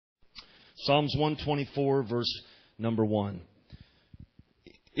Psalms 124, verse number 1.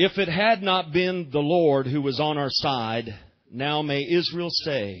 If it had not been the Lord who was on our side, now may Israel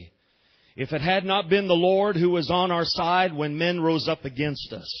say, if it had not been the Lord who was on our side when men rose up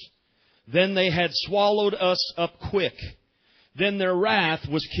against us, then they had swallowed us up quick. Then their wrath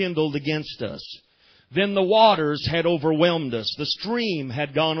was kindled against us. Then the waters had overwhelmed us. The stream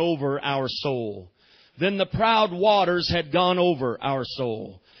had gone over our soul. Then the proud waters had gone over our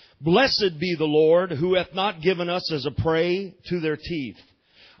soul. Blessed be the Lord, who hath not given us as a prey to their teeth.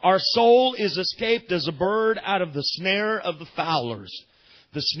 Our soul is escaped as a bird out of the snare of the fowlers.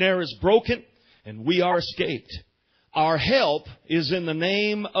 The snare is broken, and we are escaped. Our help is in the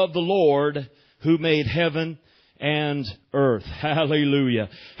name of the Lord, who made heaven and earth. Hallelujah.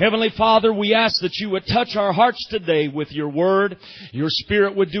 Heavenly Father, we ask that you would touch our hearts today with your word. Your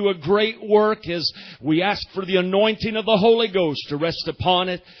Spirit would do a great work as we ask for the anointing of the Holy Ghost to rest upon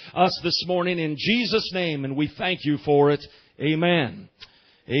us this morning in Jesus' name, and we thank you for it. Amen.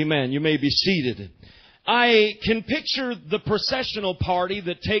 Amen. You may be seated. I can picture the processional party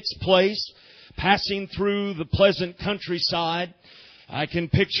that takes place passing through the pleasant countryside. I can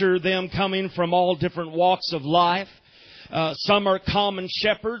picture them coming from all different walks of life. Some are common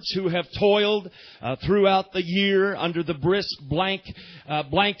shepherds who have toiled throughout the year under the brisk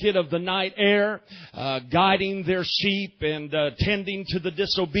blanket of the night air, guiding their sheep and tending to the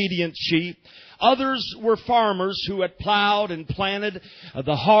disobedient sheep. Others were farmers who had plowed and planted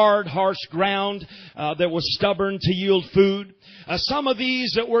the hard, harsh ground that was stubborn to yield food. Some of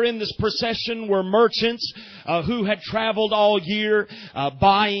these that were in this procession were merchants who had traveled all year,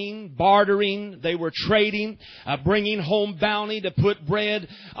 buying, bartering. They were trading, bringing home bounty to put bread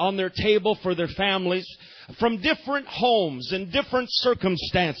on their table for their families. From different homes and different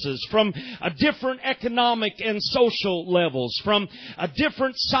circumstances, from different economic and social levels, from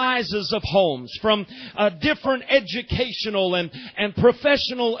different sizes of homes, from different educational and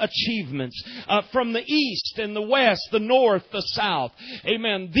professional achievements, from the east and the west, the north, the south.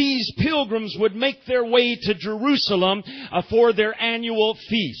 Amen. These pilgrims would make their way to Jerusalem for their annual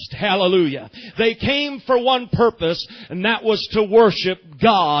feast. Hallelujah. They came for one purpose, and that was to worship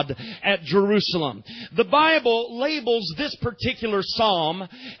God at Jerusalem. The Bible labels this particular psalm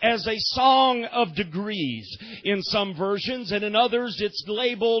as a song of degrees in some versions, and in others it's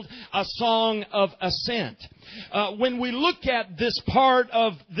labeled a song of ascent. When we look at this part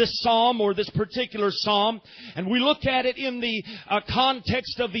of this psalm or this particular psalm, and we look at it in the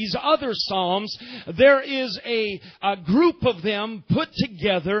context of these other psalms, there is a group of them put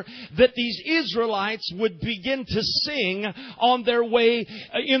together that these Israelites would begin to sing on their way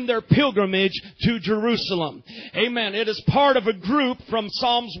in their pilgrimage to Jerusalem. Amen. It is part of a group from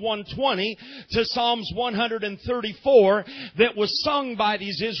Psalms 120 to Psalms 134 that was sung by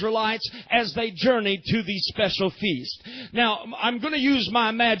these Israelites as they journeyed to these special feast. Now, I'm going to use my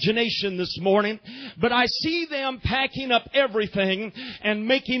imagination this morning, but I see them packing up everything and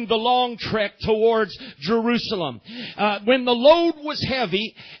making the long trek towards Jerusalem. When the load was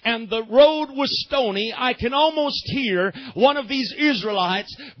heavy and the road was stony, I can almost hear one of these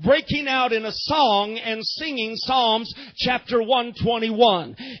Israelites breaking out in a song and singing Psalms chapter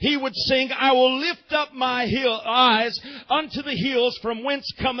 121. He would sing, I will lift up my eyes unto the hills from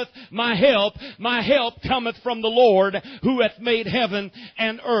whence cometh my help. My help cometh from the Lord who hath made heaven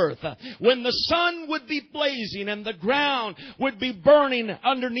and earth. When the sun would be blazing and the ground would be burning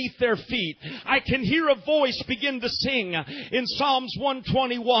underneath their feet, I can hear a voice begin to sing in Psalms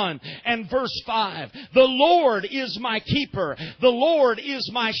 121 and verse 5. The Lord is my keeper. The Lord is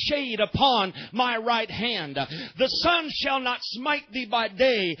my shade upon my right hand. The sun shall not smite thee by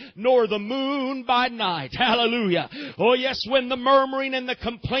day, nor the moon by night. Hallelujah. Oh yes, when the murmuring and the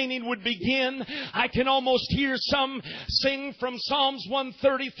complaining would begin, I can almost hear some sing from Psalms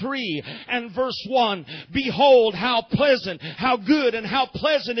 133 and verse 1. Behold, how pleasant, how good, and how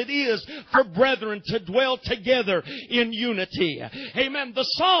pleasant it is for brethren to dwell together in unity. Amen. The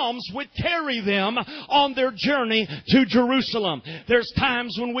Psalms would carry them on their journey to Jerusalem. There's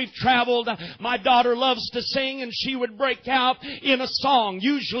times when we've traveled, my daughter loves to sing, and she would break out in a song.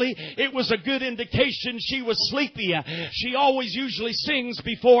 Usually it was a good indication she was sleepy. She always usually sings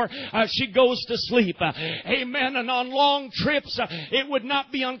before she goes to sleep. Amen. And on long trips, it would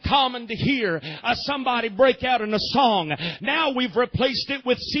not be uncommon to hear somebody break out in a song. Now we've replaced it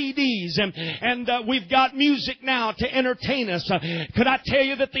with CDs, and we've got music now to entertain us. Could I tell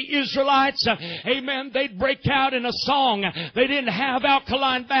you that the Israelites, amen, they'd break out in a song. They didn't have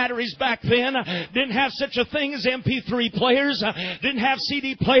alkaline batteries back then. Didn't have such a thing as MP3 players. Didn't have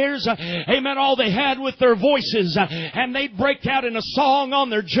CD players. Amen. All they had with their voices. And they'd break out in a song on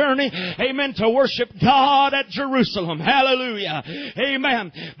their journey. Amen. To worship God at Jerusalem. Hallelujah.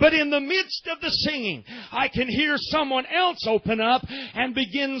 Amen. But in the midst of the singing, I can hear someone else open up and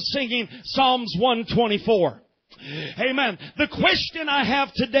begin singing Psalms 124. Amen. The question I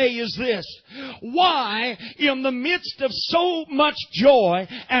have today is this. Why, in the midst of so much joy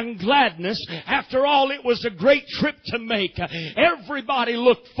and gladness, after all, it was a great trip to make. Everybody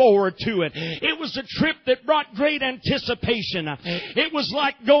looked forward to it. It was a trip that brought great anticipation. It was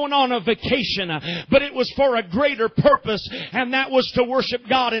like going on a vacation, but it was for a greater purpose, and that was to worship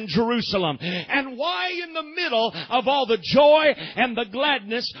God in Jerusalem. And why in the middle of all the joy and the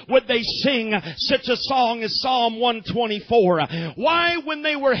gladness would they sing such a song as Psalm 124? Why, when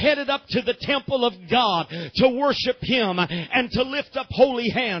they were headed up to the temple of God to worship Him and to lift up holy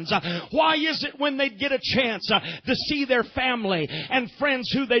hands, why is it when they'd get a chance to see their family and friends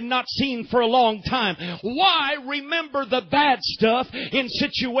who they'd not seen for a long time, why remember the bad stuff in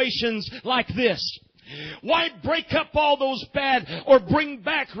situations like this? Why break up all those bad, or bring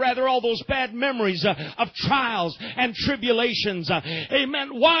back rather all those bad memories of trials and tribulations?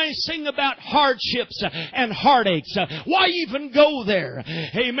 Amen. Why sing about hardships and heartaches? Why even go there?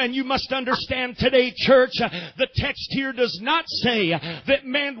 Amen. You must understand today, church, the text here does not say that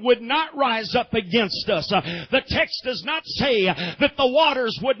man would not rise up against us. The text does not say that the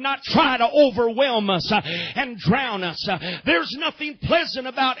waters would not try to overwhelm us and drown us. There's nothing pleasant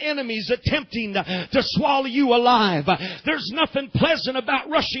about enemies attempting to swallow you alive. There's nothing pleasant about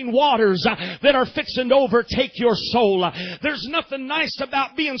rushing waters that are fixing to overtake your soul. There's nothing nice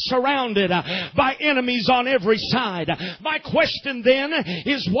about being surrounded by enemies on every side. My question then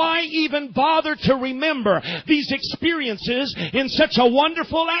is, why even bother to remember these experiences in such a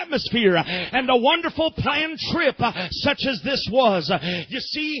wonderful atmosphere and a wonderful planned trip such as this was? You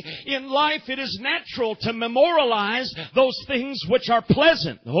see, in life it is natural to memorialize those things which are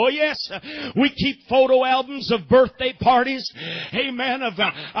pleasant. Oh yes, we keep photo albums of birthday parties, amen, of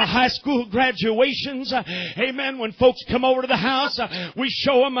high school graduations, amen. When folks come over to the house, we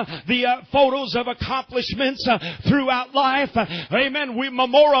show them the photos of accomplishments throughout life, amen. We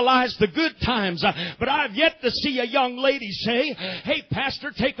memorialize the good times, but I've yet to see a young lady say, hey,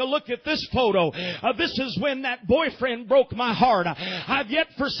 pastor, take a look at this photo. This is when that boyfriend broke my heart. I've yet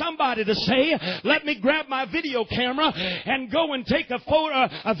for somebody to say, let me grab my video camera and go and take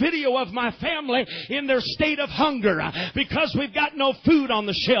a video of my family in their state of hunger because we've got no food on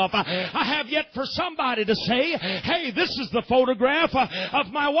the shelf. I have yet for somebody to say, hey, this is the photograph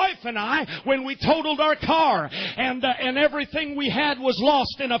of my wife and I when we totaled our car and everything we had was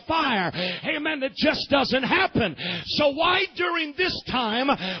lost in a fire. Amen. It just doesn't happen. So why during this time,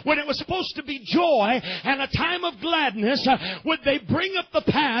 when it was supposed to be joy and a time of gladness, would they bring up the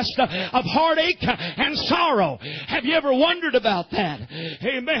past of heartache and sorrow? Have you ever wondered about that?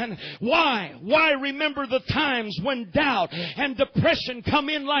 Amen. Why? Why remember the times when doubt and depression come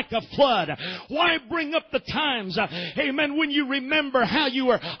in like a flood? Why bring up the times, amen, when you remember how you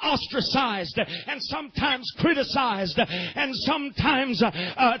were ostracized and sometimes criticized and sometimes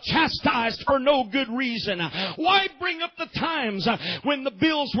chastised for no good reason? Why bring up the times when the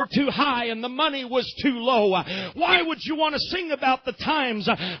bills were too high and the money was too low? Why would you want to sing about the times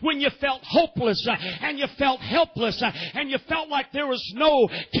when you felt hopeless and you felt helpless and you felt like there was no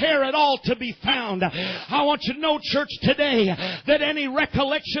care at all to be found? I want you to know, church, today that any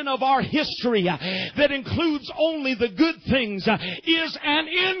recollection of our history that includes only the good things is an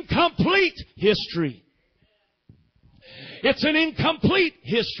incomplete history. It's an incomplete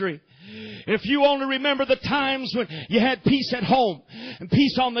history. If you only remember the times when you had peace at home and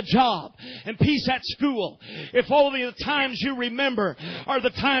peace on the job and peace at school, if only the times you remember are the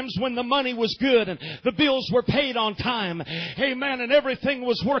times when the money was good and the bills were paid on time, amen, and everything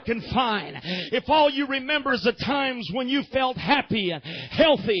was working fine, if all you remember is the times when you felt happy and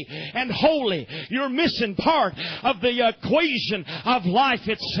healthy and holy, you're missing part of the equation of life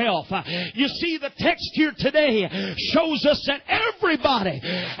itself. You see, the text here today shows us that everybody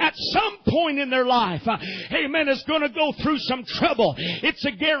at some point point in their life, amen, is going to go through some trouble. It's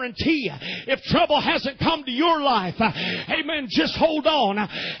a guarantee. If trouble hasn't come to your life, amen, just hold on,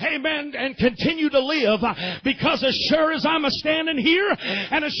 amen, and continue to live, because as sure as I'm standing here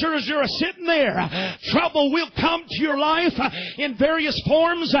and as sure as you're sitting there, trouble will come to your life in various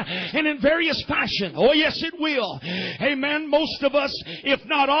forms and in various fashion. Oh yes, it will. Amen. Most of us, if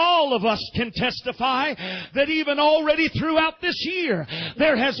not all of us, can testify that even already throughout this year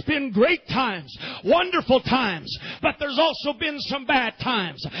there has been great times, wonderful times, but there's also been some bad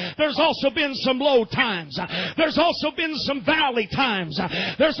times. There's also been some low times. There's also been some valley times.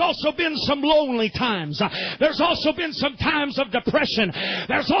 There's also been some lonely times. There's also been some times of depression.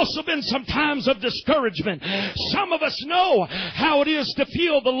 There's also been some times of discouragement. Some of us know how it is to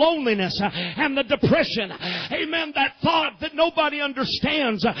feel the loneliness and the depression. Amen. That thought that nobody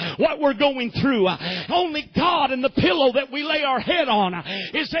understands what we're going through. Only God and the pillow that we lay our head on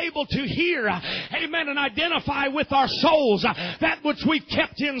is able to hear, amen, and identify with our souls that which we've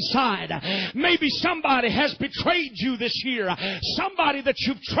kept inside. Maybe somebody has betrayed you this year. Somebody that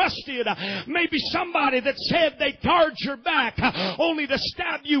you've trusted. Maybe somebody that said they guard your back only to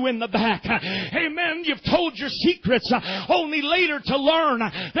stab you in the back. Amen. You've told your secrets only later to learn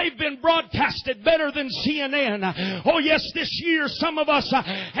they've been broadcasted better than CNN. Oh yes, this year some of us,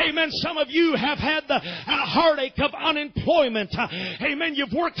 amen, some of you have had the heartache of unemployment. Amen.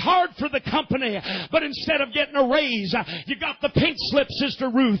 You've worked hard for the company, but instead of getting a raise, you got the pink slip, Sister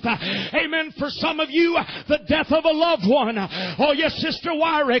Ruth. Amen. For some of you, the death of a loved one. Oh yes, Sister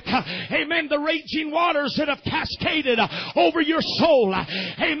Wyrick. Amen. The raging waters that have cascaded over your soul.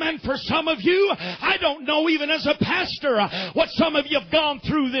 Amen. For some of you, I don't know even as a pastor what some of you have gone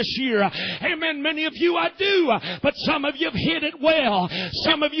through this year. Amen. Many of you I do, but some of you have hid it well.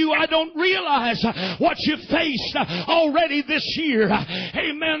 Some of you I don't realize what you've faced already this year.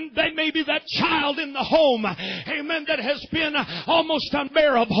 Amen. They may be that child in the home, amen, that has been almost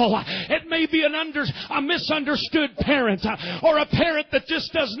unbearable. It may be a misunderstood parent, or a parent that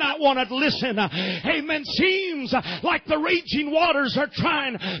just does not want to listen. Amen. Seems like the raging waters are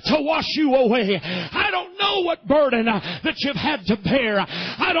trying to wash you away. I don't know what burden that you've had to bear.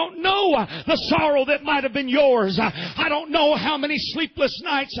 I don't know the sorrow that might have been yours. I don't know how many sleepless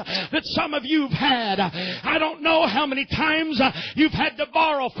nights that some of you have had. I don't know how many times you've had to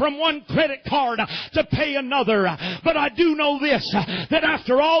borrow from one credit card to pay another. But I do know this, that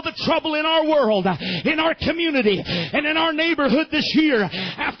after all the trouble in our world, in our community, and in our neighborhood this year,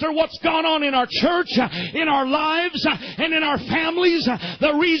 after what's gone on in our church, in our lives, and in our families,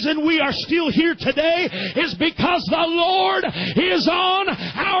 the reason we are still here today is because the Lord is on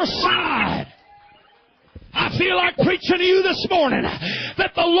our side. I feel like preaching to you this morning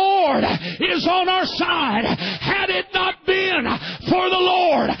that the Lord is on our side. Had it not been for the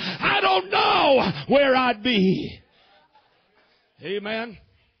Lord, I don't know where I'd be. Amen.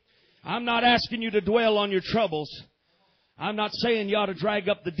 I'm not asking you to dwell on your troubles. I'm not saying you ought to drag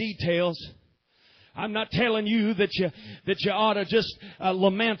up the details. I'm not telling you that you ought to just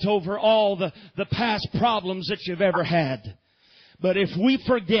lament over all the past problems that you've ever had. But if we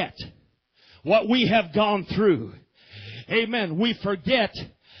forget what we have gone through, amen, we forget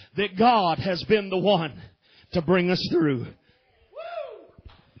that God has been the one to bring us through.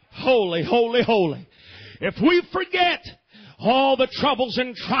 Holy, holy, holy. If we forget all the troubles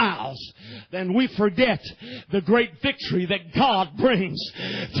and trials, then we forget the great victory that God brings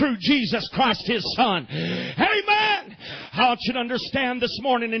through Jesus Christ, His Son. Amen! I want you to understand this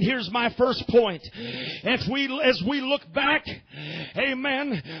morning, and here's my first point. As we look back,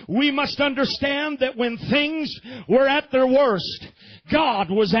 amen, we must understand that when things were at their worst,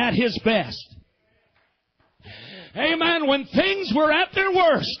 God was at His best. Amen. When things were at their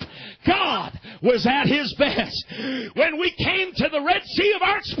worst, God was at His best. When we came to the Red Sea of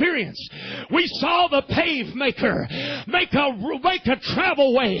our experience, we saw the pave maker make a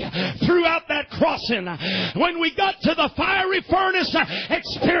travel way throughout that crossing. When we got to the fiery furnace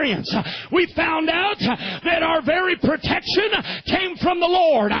experience, we found out that our very protection came from the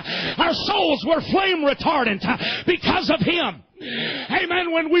Lord. Our souls were flame retardant because of Him.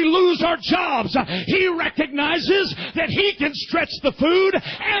 Amen. When we lose our jobs, He recognizes that He can stretch the food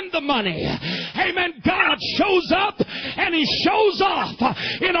and the money. Amen. God shows up and He shows off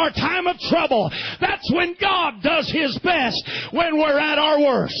in our time of trouble. That's when God does His best, when we're at our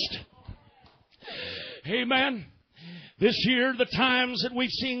worst. Amen. This year, the times that we've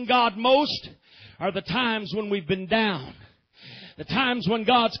seen God most are the times when we've been down. The times when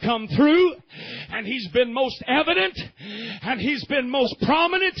God's come through and He's been most evident and He's been most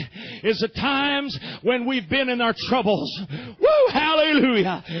prominent is the times when we've been in our troubles. Woo! Hallelujah!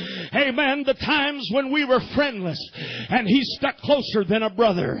 Hallelujah. Amen. The times when we were friendless and He stuck closer than a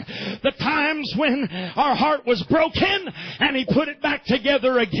brother. The times when our heart was broken and He put it back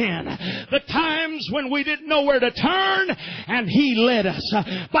together again. The times when we didn't know where to turn and He led us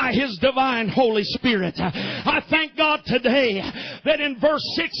by His divine Holy Spirit. I thank God today that in verse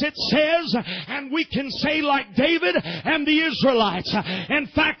 6 it says, and we can say like David and the Israelites. In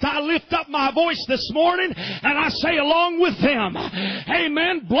fact, I lift up my voice this morning and I say along with them,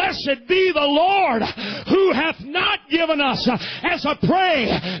 amen, blessed be the Lord who hath not given us as a prey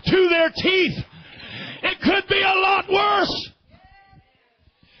to their teeth. It could be a lot worse.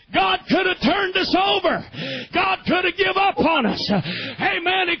 God could have turned us over. God could have given up on us.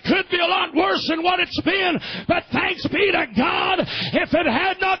 Amen. It could be a lot worse than what it's been. But thanks be to God, if it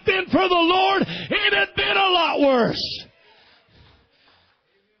had not been for the Lord, it had been a lot worse.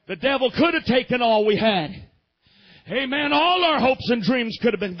 The devil could have taken all we had. Amen. All our hopes and dreams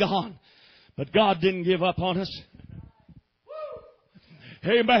could have been gone. But God didn't give up on us.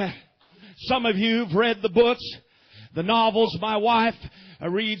 Amen. Some of you have read the books, the novels. My wife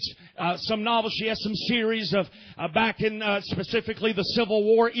reads some novels. She has some series of back in specifically the Civil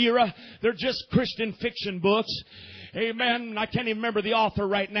War era. They're just Christian fiction books. Amen. I can't even remember the author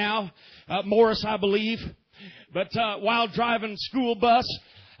right now. Morris, I believe. But while driving school bus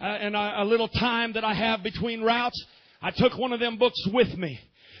and a little time that I have between routes, I took one of them books with me.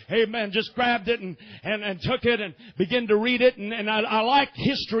 Amen. Just grabbed it and took it and began to read it. And I like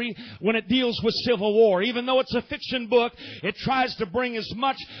history when it deals with Civil War. Even though it's a fiction book, it tries to bring as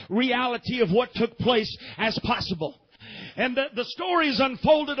much reality of what took place as possible. And the story is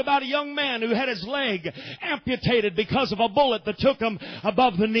unfolded about a young man who had his leg amputated because of a bullet that took him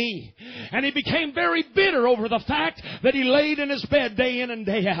above the knee. And he became very bitter over the fact that he laid in his bed day in and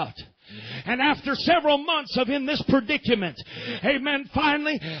day out. And after several months of in this predicament, amen,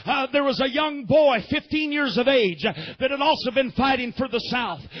 finally, there was a young boy, 15 years of age, that had also been fighting for the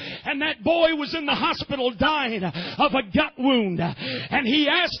South. And that boy was in the hospital dying of a gut wound. And he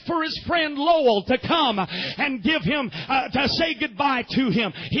asked for his friend Lowell to come and give him, to say goodbye to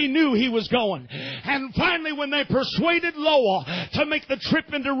him. He knew he was going. And finally, when they persuaded Lowell to make the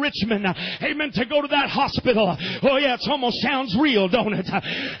trip into Richmond, amen, to go to that hospital. Oh yeah, it almost sounds real, don't it?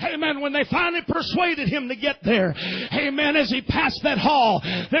 Amen. When they finally persuaded him to get there, amen, as he passed that hall,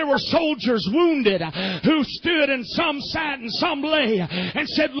 there were soldiers wounded who stood, and some sat and some lay, and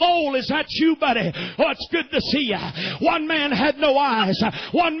said, Lowell, is that you, buddy? Oh, it's good to see you. One man had no eyes.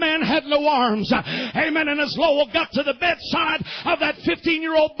 One man had no arms. Amen. And as Lowell got to the bedside of that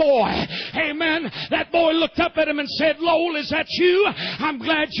 15-year-old boy, amen, that boy looked up at him and said, Lowell, is that you? I'm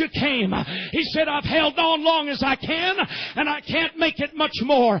glad you came. He said, I've held on long as I can, and I can't make it much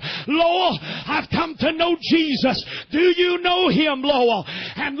more. Lowell, I've come to know Jesus. Do you know Him, Lowell?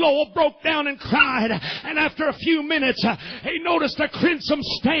 And Lowell broke down and cried. And after a few minutes, he noticed a crimson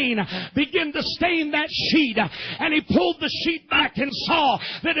stain begin to stain that sheet. And he pulled the sheet back and saw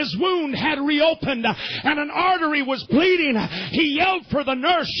that his wound had reopened and an artery was bleeding. He yelled for the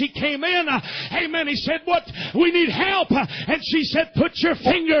nurse. She came in. Amen. He said, what? We need help. And she said, put your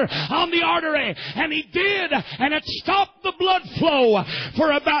finger on the artery. And he did. And it stopped the blood flow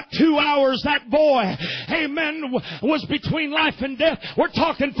for about 2 hours. That boy, amen, was between life and death. We're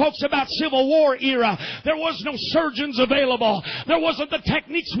talking, folks, about Civil War era. There was no surgeons available. There wasn't the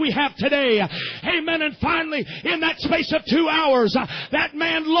techniques we have today. Amen. And finally, in that space of 2 hours, that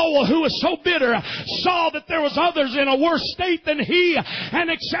man Lowell, who was so bitter, saw that there was others in a worse state than he,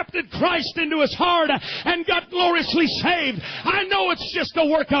 and accepted Christ into his heart and got gloriously saved. I know it's just a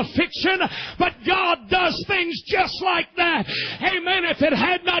work of fiction, but God does things just like that. Amen. If it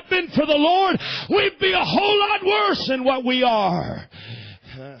had not been for the Lord, we'd be a whole lot worse than what we are.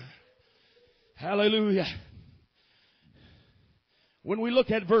 Hallelujah. When we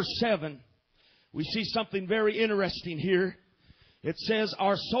look at verse 7, we see something very interesting here. It says,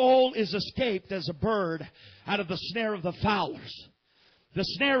 our soul is escaped as a bird out of the snare of the fowlers. The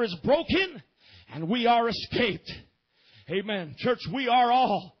snare is broken and we are escaped. Amen. Church, we are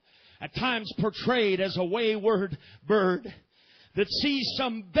all at times portrayed as a wayward bird that sees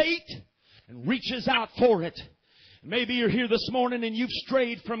some bait and reaches out for it. Maybe you're here this morning and you've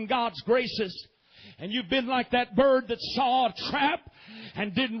strayed from God's graces. And you've been like that bird that saw a trap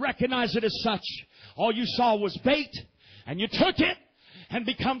and didn't recognize it as such. All you saw was bait, and you took it and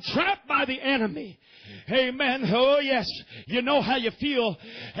become trapped by the enemy. Amen. Oh, yes. You know how you feel,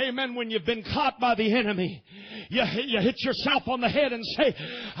 amen, when you've been caught by the enemy. you hit yourself on the head and say,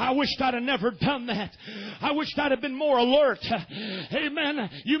 I wished I'd have never done that. I wished I'd have been more alert. Amen.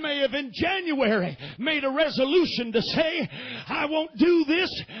 You may have in January made a resolution to say, I won't do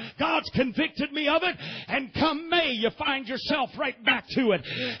this. God's convicted me of it. And come May, you find yourself right back to it.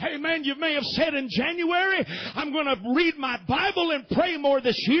 Amen. You may have said in January, I'm going to read my Bible and pray more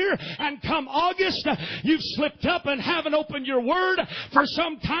this year. And come August, you've slipped up and haven't opened your Word for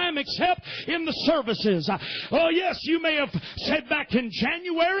some time except in the services. Oh yes, you may have said back in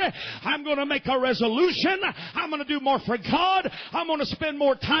January, I'm going to make a resolution. I'm going to do more for God. I'm going to spend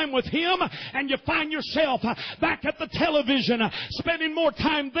more time with Him. And you find yourself back at the television, spending more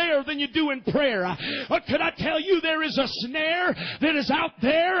time there than you do in prayer. But could I tell you, there is a snare that is out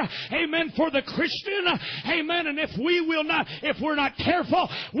there, amen, for the Christian, amen, and if we're not careful,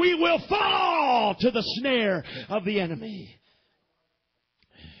 we will fall to the snare of the enemy.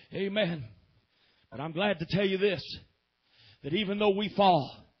 Amen. But I'm glad to tell you this, that even though we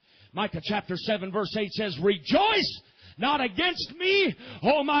fall, Micah chapter 7 verse 8 says, rejoice not against me,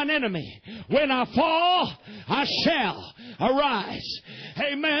 O mine enemy. When I fall, I shall arise.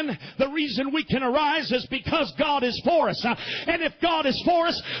 Amen. The reason we can arise is because God is for us. And if God is for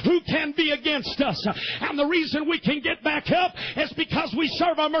us, who can be against us? And the reason we can get back up is because we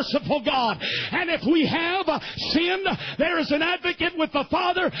serve a merciful God. And if we have sinned, there is an advocate with the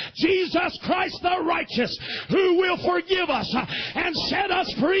Father, Jesus Christ the righteous, who will forgive us and set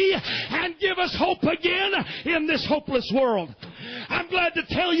us free and give us hope again in this hopeless world. I'm glad to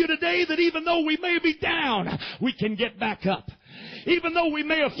tell you today that even though we may be down, we can get back up. Even though we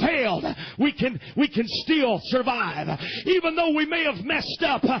may have failed, we can still survive. Even though we may have messed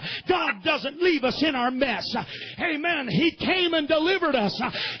up, God doesn't leave us in our mess. Amen. He came and delivered us.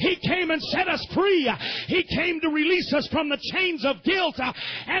 He came and set us free. He came to release us from the chains of guilt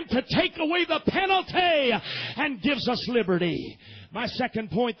and to take away the penalty and gives us liberty. My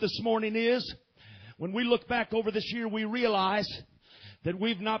second point this morning is, when we look back over this year, we realize that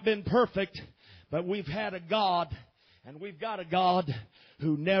we've not been perfect, but we've had a God, and we've got a God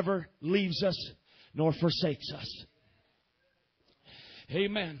who never leaves us nor forsakes us.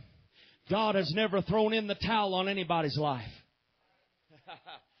 Amen. God has never thrown in the towel on anybody's life.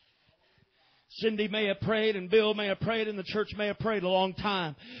 Cindy may have prayed, and Bill may have prayed, and the church may have prayed a long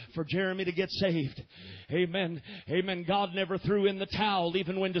time for Jeremy to get saved. Amen. Amen. God never threw in the towel,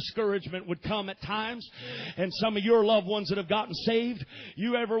 even when discouragement would come at times. And some of your loved ones that have gotten saved,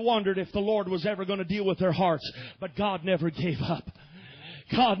 you ever wondered if the Lord was ever going to deal with their hearts. But God never gave up.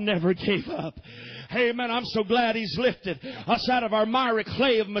 God never gave up. Amen. I'm so glad He's lifted us out of our miry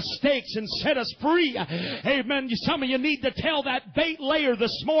clay of mistakes and set us free. Amen. Some of you need to tell that bait layer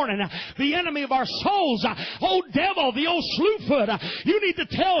this morning, the enemy of our souls, old devil, the old slewfoot, you need to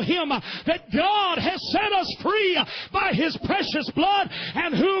tell him that God has set us free by His precious blood,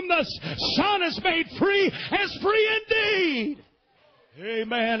 and whom the Son has made free is free indeed.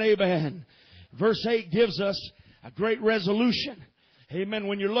 Amen. Amen. Verse 8 gives us a great resolution. Amen.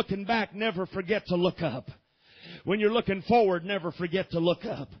 When you're looking back, never forget to look up. When you're looking forward, never forget to look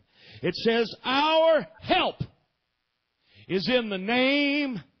up. It says, our help is in the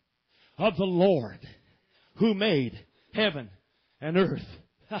name of the Lord who made heaven and earth.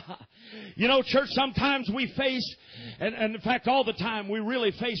 You know, church, sometimes we face, and in fact all the time, we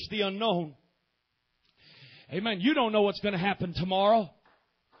really face the unknown. Amen. You don't know what's going to happen tomorrow.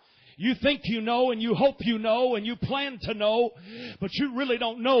 You think you know, and you hope you know, and you plan to know, but you really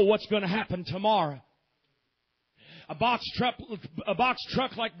don't know what's going to happen tomorrow. A box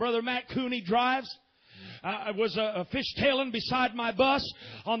truck like Brother Matt Cooney drives. I was a fishtailing beside my bus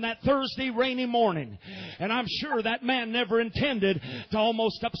on that Thursday rainy morning. And I'm sure that man never intended to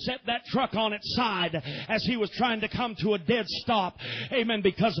almost upset that truck on its side as he was trying to come to a dead stop. Amen.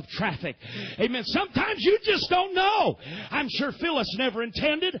 Because of traffic. Amen. Sometimes you just don't know. I'm sure Phyllis never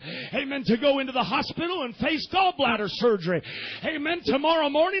intended, amen, to go into the hospital and face gallbladder surgery. Amen. Tomorrow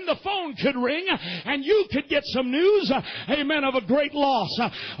morning the phone could ring and you could get some news, amen, of a great loss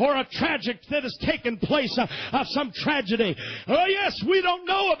or a tragic that has taken place of some tragedy. Oh yes, we don't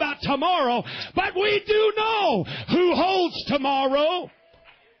know about tomorrow, but we do know who holds tomorrow.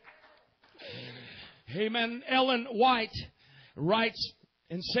 Amen. Ellen White writes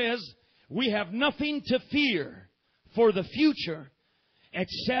and says, we have nothing to fear for the future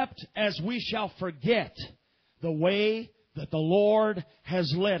except as we shall forget the way that the Lord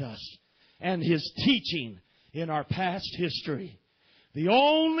has led us and His teaching in our past history. The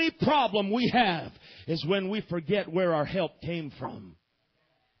only problem we have is when we forget where our help came from.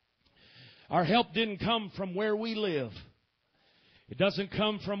 Our help didn't come from where we live. It doesn't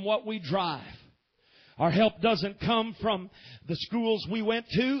come from what we drive. Our help doesn't come from the schools we went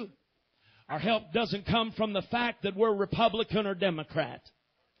to. Our help doesn't come from the fact that we're Republican or Democrat.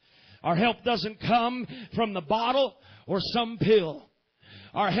 Our help doesn't come from the bottle or some pill.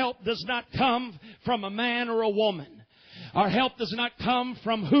 Our help does not come from a man or a woman. Our help does not come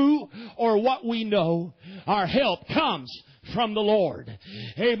from who or what we know. Our help comes from the Lord.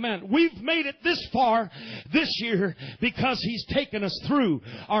 Amen. We've made it this far this year because He's taken us through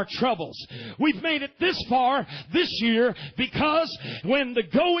our troubles. We've made it this far this year because when the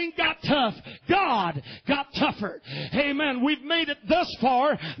going got tough, God got tougher. Amen. We've made it thus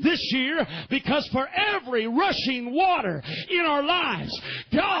far this year because for every rushing water in our lives,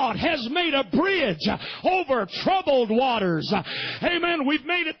 God has made a bridge over troubled waters. Amen. We've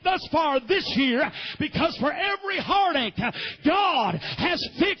made it thus far this year because for every heartache, God has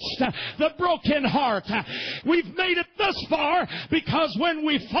fixed the broken heart. We've made it thus far because when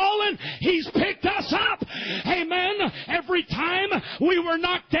we've fallen, He's picked us up. Amen. Every time we were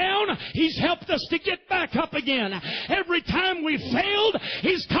knocked down, He's helped us to get back up again. Every time we failed,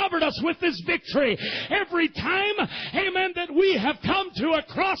 He's covered us with His victory. Every time, amen, that we have come to a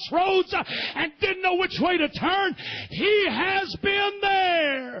crossroads and didn't know which way to turn, He has been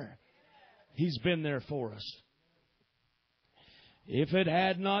there. He's been there for us. If it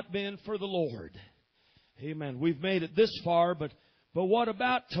had not been for the Lord, amen, we've made it this far, but what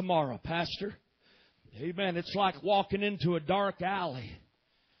about tomorrow, Pastor? Amen, it's like walking into a dark alley,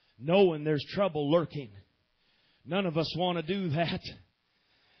 knowing there's trouble lurking. None of us want to do that.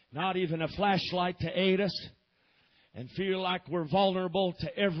 Not even a flashlight to aid us, and feel like we're vulnerable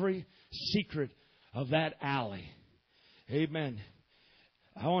to every secret of that alley. Amen.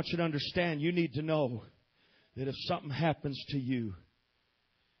 I want you to understand, you need to know that if something happens to you,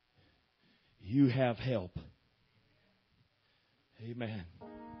 you have help. Amen.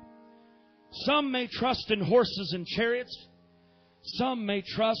 Some may trust in horses and chariots. Some may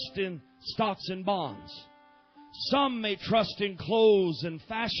trust in stocks and bonds. Some may trust in clothes and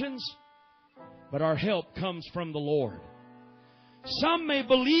fashions. But our help comes from the Lord. Some may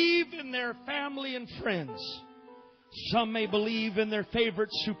believe in their family and friends. Some may believe in their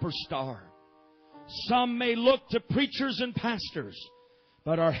favorite superstar. Some may look to preachers and pastors,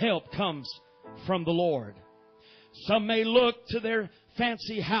 but our help comes from the Lord. Some may look to their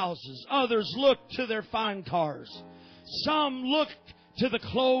fancy houses. Others look to their fine cars. Some look to the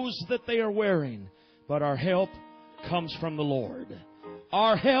clothes that they are wearing, but our help comes from the Lord.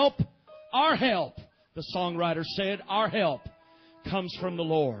 Our help, the songwriter said, our help comes from the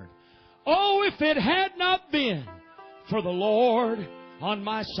Lord. Oh, if it had not been for the Lord on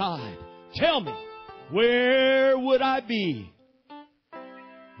my side, tell me, where would I be?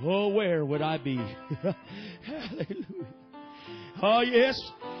 Oh, where would I be? Hallelujah. Oh, yes.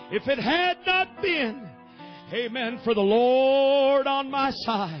 If it had not been, amen, for the Lord on my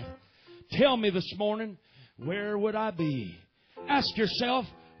side, tell me this morning, where would I be? Ask yourself,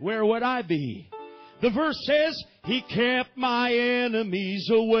 where would I be? The verse says, He kept my enemies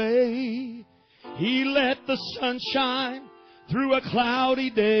away. He let the sun shine through a cloudy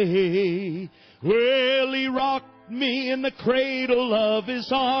day. Well, He rocked me in the cradle of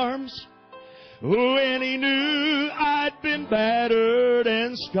His arms when He knew I'd been battered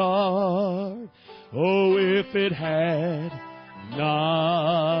and scarred. Oh, if it had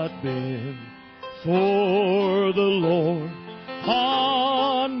not been for the Lord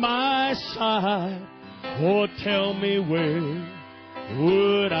on my side, oh, tell me, where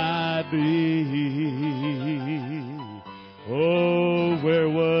would I be? Oh, where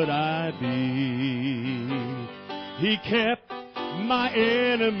would I be? He kept my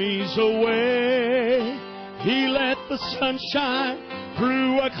enemies away. He let the sun shine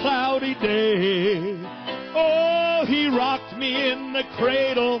through a cloudy day. Oh, He rocked me in the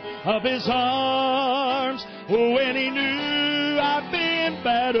cradle of His arms when He knew I'd been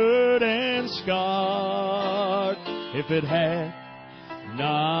battered and scarred. If it had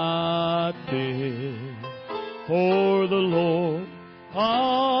not been for the Lord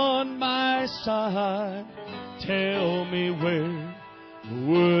on my side, tell me, where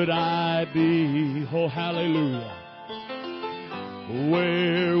would I be? Oh, hallelujah.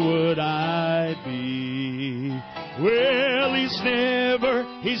 Where would I be? Well,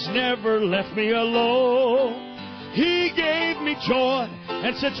 He's never left me alone. He gave me joy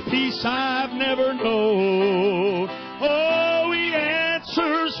and such peace I've never known. Oh, He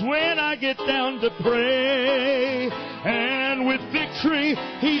answers when I get down to pray. And with victory,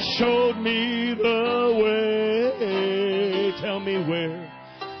 He showed me the way. Tell me, where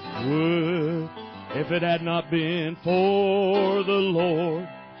would, if it had not been for the Lord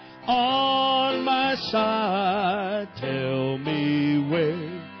on my side, tell me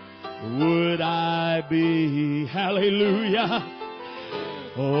where would I be? Hallelujah.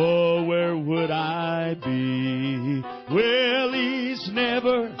 Oh, where would I be? Well, He's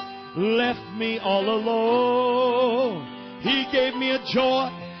never left me all alone. He gave me a joy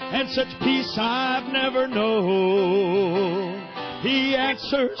and such peace I've never known. He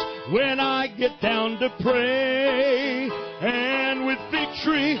answers when I get down to pray, and with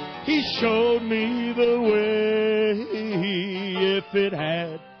victory He showed me the way. If it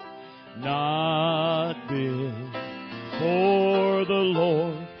had not been for the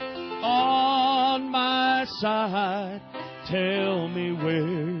Lord on my side, tell me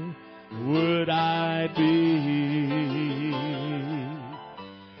where would I be?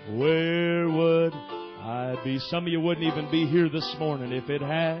 Where would I be? Some of you wouldn't even be here this morning if it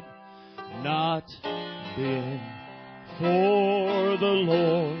had not been for the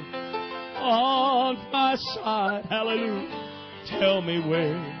Lord on my side. Hallelujah. Tell me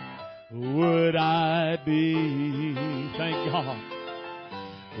where would I be? Thank God.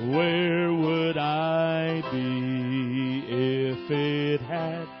 Where would I be if it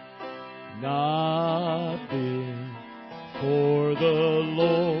had not been for the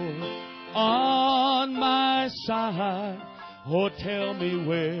Lord on my side? Oh, tell me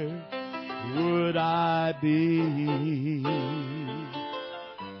where would I be?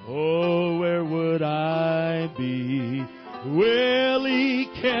 Oh, where would I be? Well, He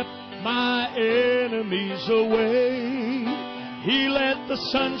kept my enemies away. He let the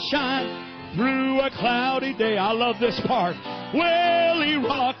sun shine through a cloudy day. I love this part. Well, He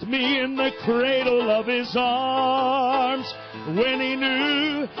rocked me in the cradle of His arms when He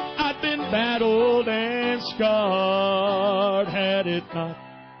knew I'd been battled and scarred. Had it not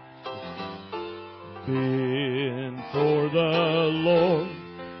been for the Lord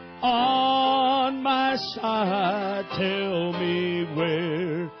on my side, tell me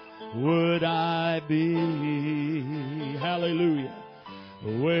where would I be? Hallelujah.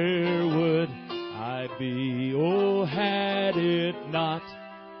 Where would I be? Oh, had it not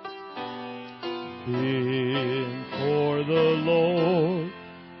been for the Lord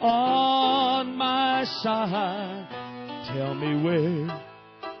on my side, tell me where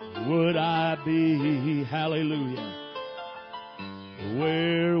would I be? Hallelujah.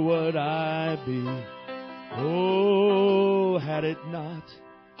 Where would I be? Oh, had it not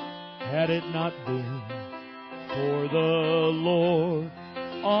been for the Lord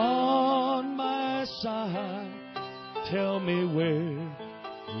on my side, tell me where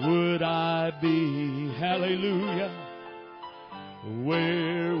would I be? Hallelujah.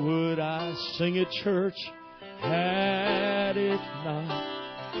 Where would I sing at church? Had it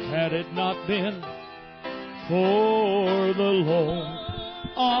not been for the Lord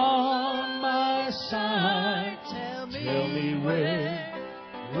on my side, tell me where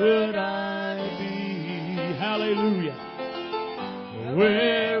would I be? Hallelujah.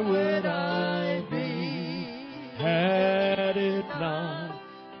 Where would I be? Had it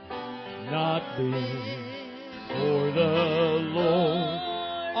not been for the Lord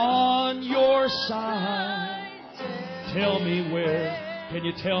on your side, tell me where. Can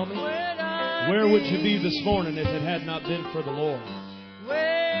you tell me? Where would you be this morning if it had not been for the Lord?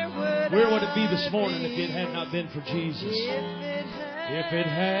 Where would it be this morning if it had not been for Jesus? If it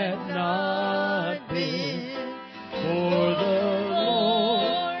had not been for the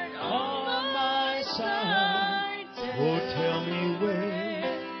Lord on my side, oh, tell me where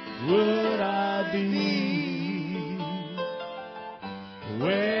would I be?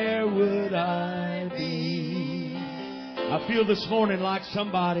 Where would I be? I feel this morning like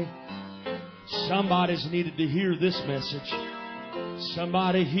somebody's needed to hear this message.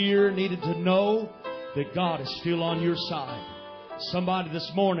 Somebody here needed to know that God is still on your side. Somebody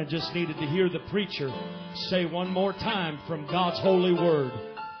this morning just needed to hear the preacher say one more time from God's holy word,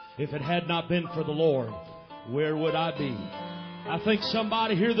 if it had not been for the Lord, where would I be? I think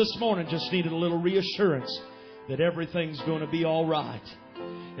somebody here this morning just needed a little reassurance that everything's going to be all right.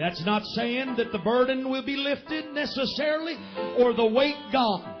 That's not saying that the burden will be lifted necessarily or the weight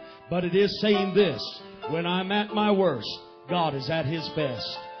gone, but it is saying this: when I'm at my worst, God is at His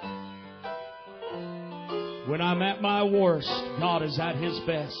best. When I'm at my worst, God is at His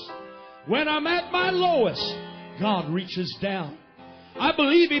best. When I'm at my lowest, God reaches down. I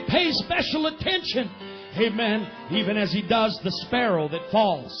believe He pays special attention. Amen. Even as He does the sparrow that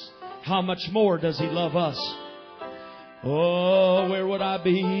falls, how much more does He love us? Oh, where would I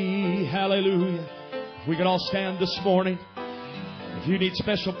be? Hallelujah. If we could all stand this morning. If you need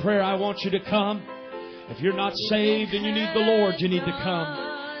special prayer, I want you to come. If you're not saved and you need the Lord, you need to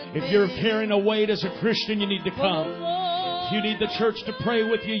come. If you're carrying a weight as a Christian, you need to come. If you need the church to pray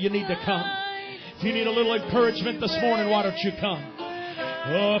with you, you need to come. If you need a little encouragement this morning, why don't you come?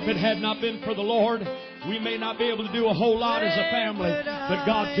 Oh, if it had not been for the Lord, we may not be able to do a whole lot as a family, but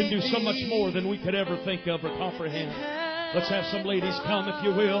God can do so much more than we could ever think of or comprehend. Let's have some ladies come, if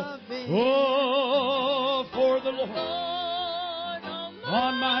you will. Oh, for the Lord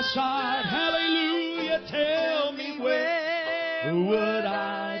on my side, hallelujah, tell me where would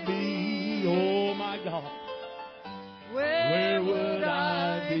I be? Oh, my God, where would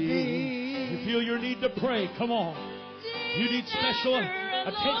I be? You feel your need to pray, come on. You need special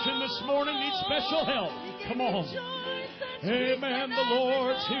attention this morning, need special help. Come on. Amen. The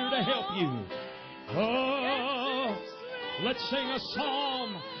Lord's here to help you. Oh, let's sing a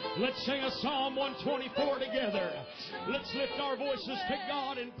psalm. Let's sing a Psalm 124 together. Let's lift our voices to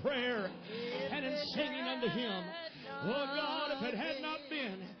God in prayer and in singing unto Him. Oh God, if it had not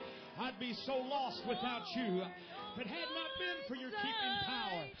been, I'd be so lost without you. If it had not been for your keeping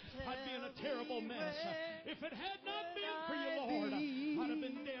power, I'd be in a terrible mess. If it had not been for you, Lord, I'd have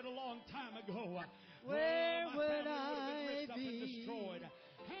been dead a long time ago. Where my would family would have been I ripped up and destroyed.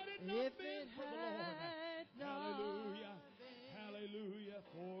 Had it not been for the Lord. Hallelujah. Hallelujah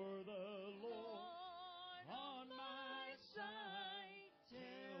for the Lord on my side.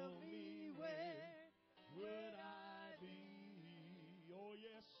 Tell me where would I be? Oh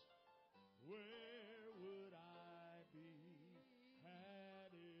yes, where